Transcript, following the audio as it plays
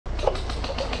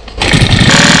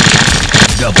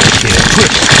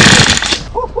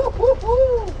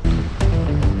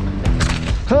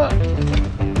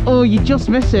Oh, you just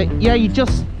miss it. Yeah, you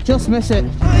just miss it.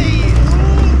 Move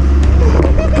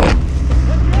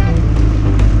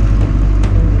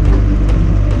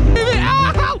it!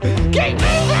 Ow! Keep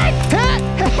moving!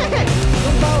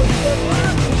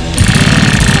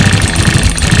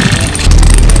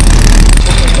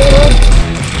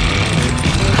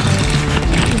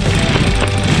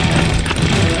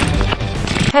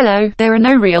 Hello, there are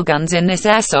no real guns in this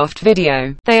Airsoft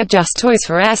video. They are just toys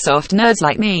for Airsoft nerds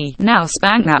like me. Now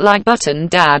spank that like button,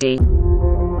 daddy.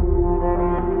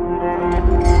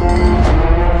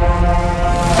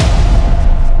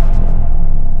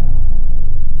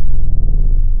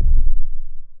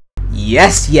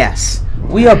 Yes,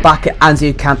 we are back at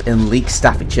Anzio Camp in Leek,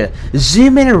 Staffordshire,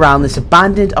 zooming around this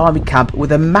abandoned army camp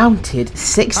with a mounted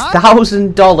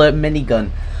 $6,000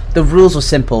 minigun. The rules were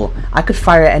simple. I could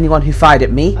fire at anyone who fired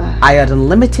at me, I had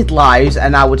unlimited lives,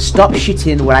 and I would stop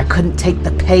shooting when I couldn't take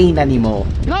the pain anymore.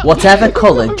 Whatever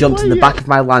colour jumped in the back of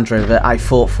my Land Rover, I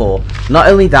fought for. Not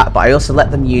only that, but I also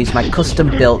let them use my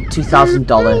custom-built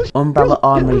 $2,000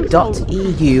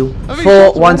 UmbrellaArmory.EU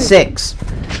 416.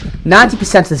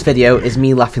 90% of this video is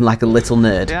me laughing like a little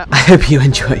nerd. I hope you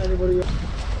enjoy.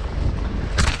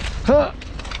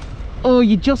 Oh,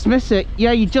 you just miss it.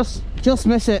 Yeah, you just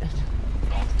miss it.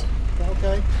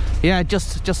 Okay. Yeah,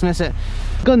 just miss it.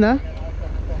 Gun there.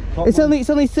 It's only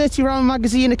 30 round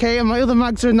magazine, okay, and my other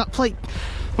mags are in that plate,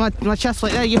 my chest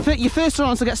plate there. Your first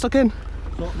one to get stuck in.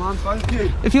 Top man, thank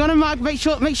you. If you want a mag, make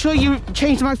sure you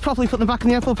change the mags properly, put them back in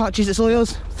the airflow pouches. It's all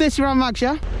yours. 30 round mags,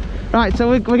 yeah. Right, so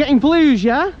we're getting blues,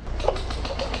 yeah.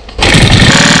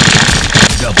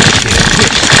 Double kill.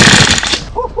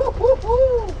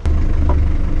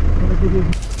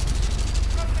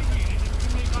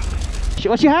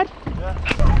 What's your head? Yeah.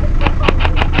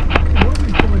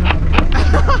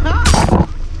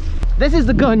 This is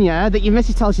the gun, yeah, that your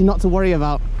missus tells you not to worry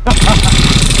about.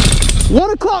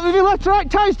 1 o'clock, moving left to right,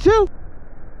 times 2.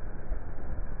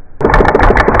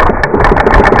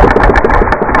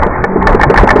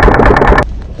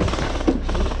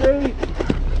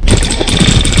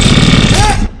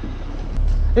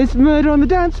 It's murder on the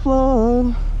dance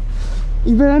floor.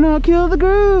 You better not kill the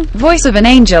groove. Voice of an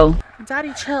angel.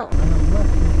 Daddy, chill. On the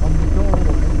door,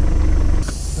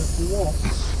 the what?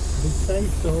 The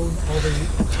safe zone or the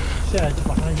shed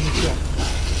behind the shop.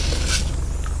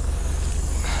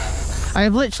 I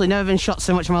have literally never been shot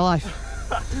so much in my life.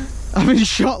 I've been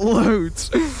shot loads.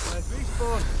 Hang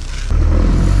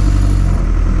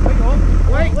on,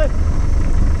 wait. We've got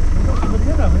somebody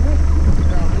in, haven't we?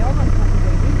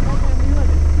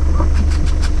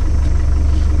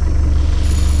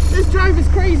 This drive is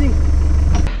crazy.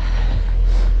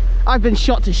 I've been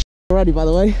shot to shit already, by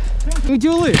the way. Can we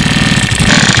do a loop?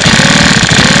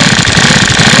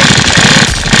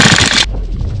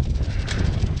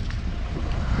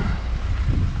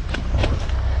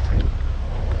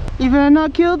 You better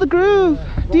not kill the groove,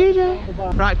 DJ.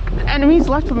 Right, enemies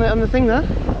left on the thing there.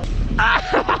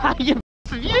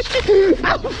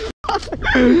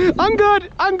 I'm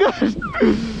good.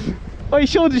 Oh, your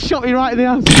shoulder shot me right in the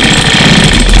ass.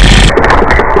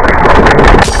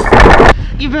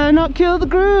 You better not kill the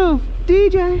groove,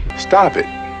 DJ. Stop it.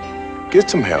 Get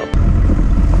some help.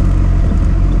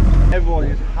 Everyone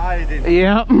is hiding.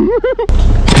 Yeah.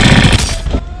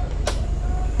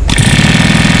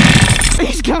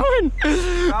 He's going.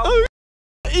 Oh,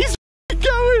 he's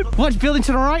going. Watch, building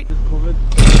to the right. Covered.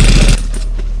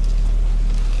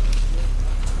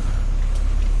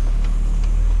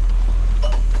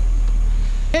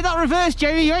 Hit that reverse,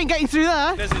 Jamie. You ain't getting through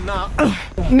there. There's a nut.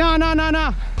 No.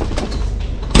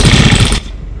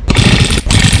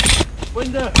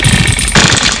 Window.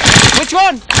 Which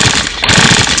one?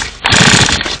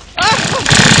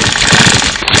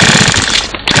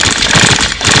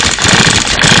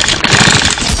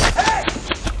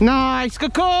 Nice,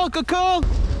 good call.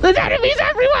 There's enemies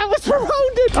everywhere, we're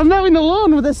surrounded. I'm now in the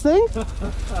lawn with this thing.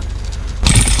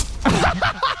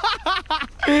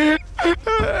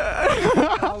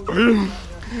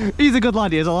 He's a good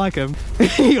lad, he is, I like him.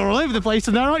 You're all over the place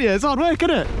in there, aren't you? It's hard work,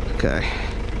 isn't it? Okay.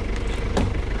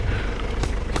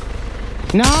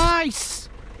 Nice!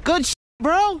 Good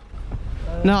bro!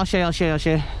 No, I'll show you. See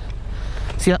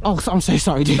that? Oh, I'm so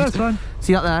sorry, dude. That's fine.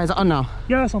 See that there? Is that on now?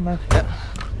 Yeah, it's on there. Yeah.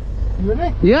 You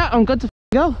ready? Yeah, I'm good to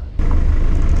go.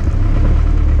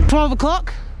 12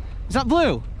 o'clock? Is that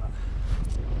blue?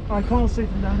 I can't see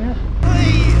from down here.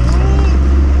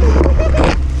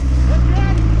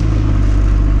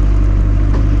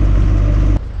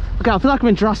 Okay, I feel like I'm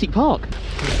in Jurassic Park.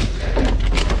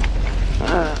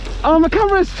 Oh, my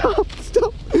camera, stop!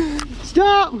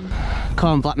 Stop! Come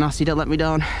on, Black Nasty, don't let me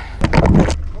down.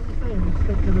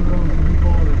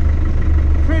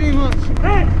 Pretty much.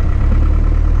 Hey!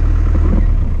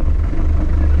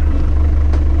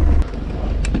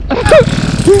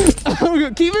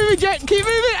 Keep moving, Jet, keep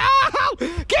moving! Ow!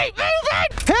 Keep moving!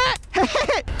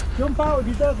 Jump out if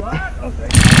you dead, lad. Okay.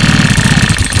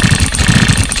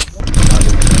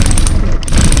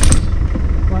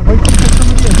 Right, wait till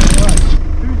somebody in. Right.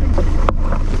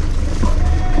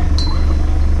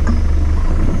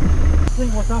 I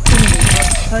think what's happening is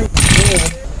take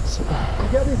you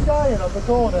get this guy in on the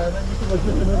corner and then you can just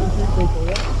him in and shoot people,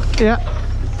 yeah?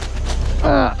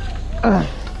 Yeah.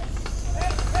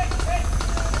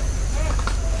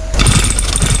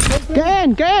 Get in,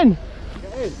 get in!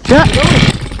 Yeah.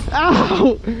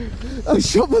 Ow! I was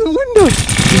shot by the window!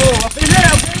 Oh, I've been hit,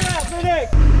 I've been hit!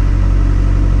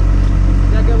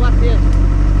 Yeah, go left here.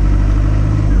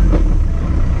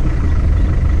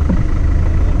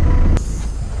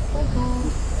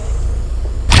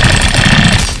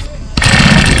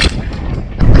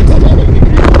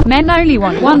 Men only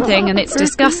want one thing and it's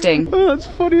disgusting. Oh, that's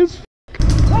funny as f***.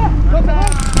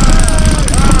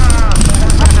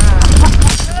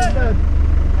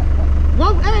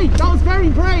 Well, hey, that was very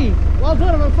brave. Well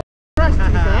done, I'm impressed to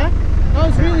be fair. That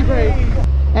was really brave.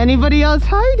 Anybody else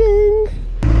hiding?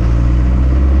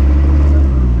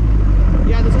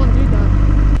 Yeah, there's one dude there.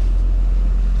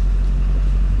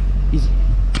 He's...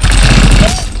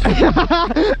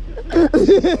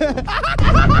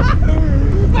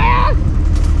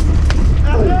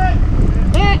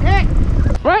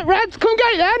 Right, Reds, come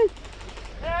get it then.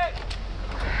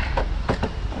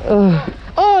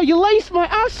 Oh, you laced my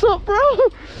ass up, bro.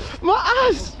 My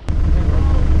ass.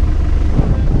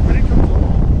 When it comes on,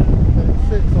 then it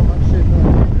sits on that shit there.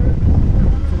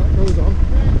 So that goes on.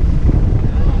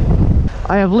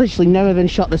 I have literally never been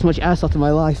shot this much airsoft in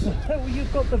my life. Well,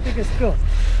 you've got the biggest gun.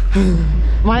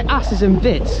 My ass is in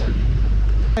bits.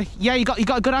 Yeah, you got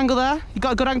a good angle there. You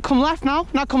got a good angle. Come left now.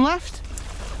 Now come left.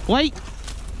 Wait.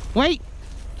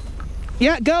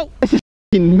 Yeah, go. This is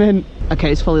f***ing mint.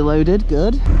 Okay, it's fully loaded.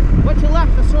 Good. Went to your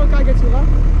left. I saw a guy go to your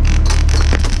left.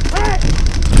 Hey!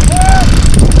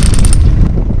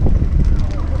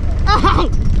 Ow!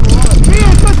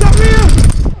 Rear, touch that rear!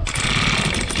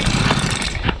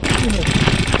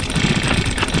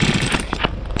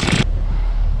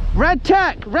 Red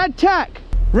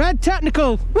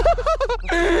technical.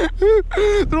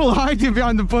 They're all hiding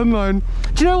behind the bun line.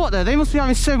 Do you know what though? They must be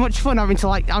having so much fun having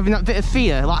that bit of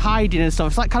fear, like hiding and stuff.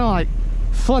 It's like kind of like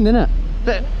fun, isn't it?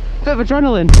 Bit of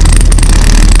adrenaline.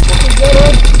 Stay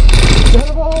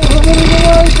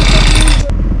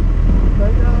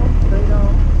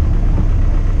down.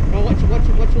 Oh,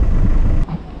 watch it.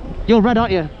 You're red,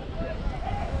 aren't you?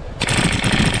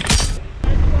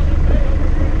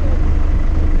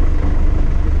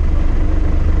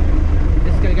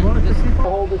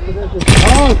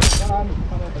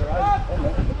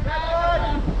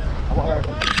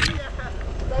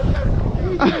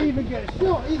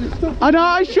 I know,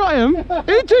 I shot him.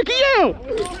 Who took you?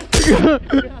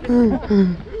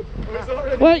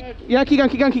 Wait, yeah, keep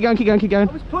going.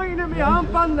 I was pointing at my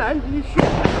armband then, and you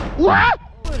shot. What?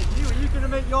 Are you going to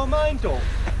make your mind up?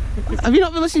 Have you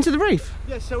not been listening to the brief?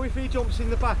 Yeah, so if he jumps in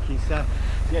the back, he's yeah,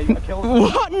 you got to kill him.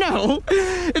 What? No.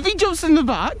 If he jumps in the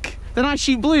back, then I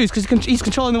shoot blues because he's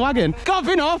controlling the wagon.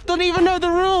 Gobbing off, don't even know the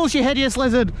rules, you hideous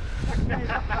lizard.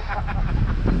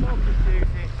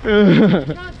 You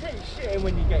can't take shit in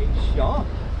when you're getting shot.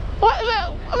 What?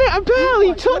 I mean, I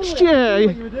barely touched you.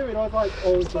 What you were doing, I was like,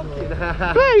 oh, fucking.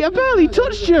 Hey, I barely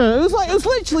touched you. It was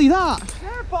literally that.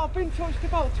 Yeah, but I've been touched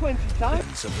about 20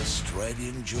 times. Of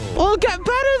Australian jaw. Well, get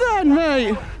better then,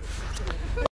 mate.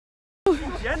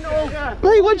 General.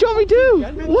 Mate, what do you want me to do?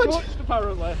 Touched,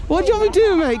 apparently. What do you want me to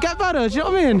do, mate? Get better, do you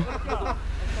know what I mean?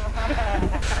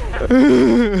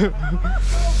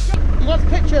 He wants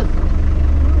pictures.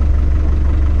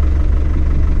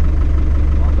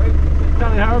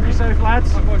 Tally ho, be safe,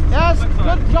 lads. Yes,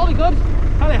 good, jolly good.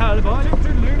 Tally ho, boy.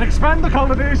 Expand the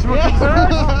colonies, for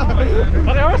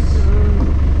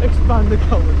Expand the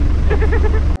colony.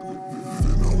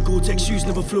 Gore-Tex shoes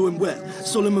never flowing wet.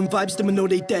 Solomon vibes, them I know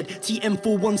they dead.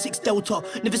 TM416 Delta,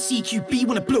 never CQB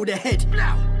wanna blow their head.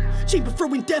 Chamber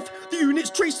throwing death, the units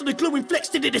traced on the glowing flex.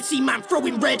 Did it a C-man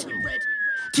throwing red.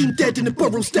 Team dead in the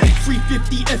burrow stack.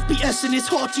 350 FPS in his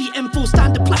hard TM4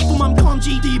 standard platform. I'm calm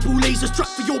G. D-ball laser strap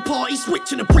for your party.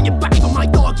 Switching and bring it back for my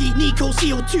doggy. Nicco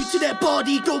CO2 to their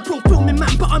body. GoPro filming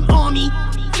man, but I'm army.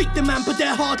 Pick the man, but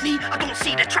they're hardly. I don't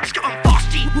see the tracks get on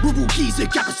fast G. Rural geezer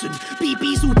garrison,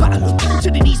 BB's all battle 'em. To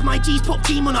the knees, my G's pop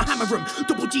team on a hammer 'em.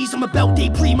 Double G's on my belt,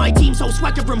 they pre my team, so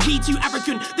swagger 'em. We too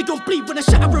arrogant, they gon' bleed when I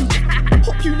shatter 'em.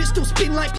 Hop units still spin like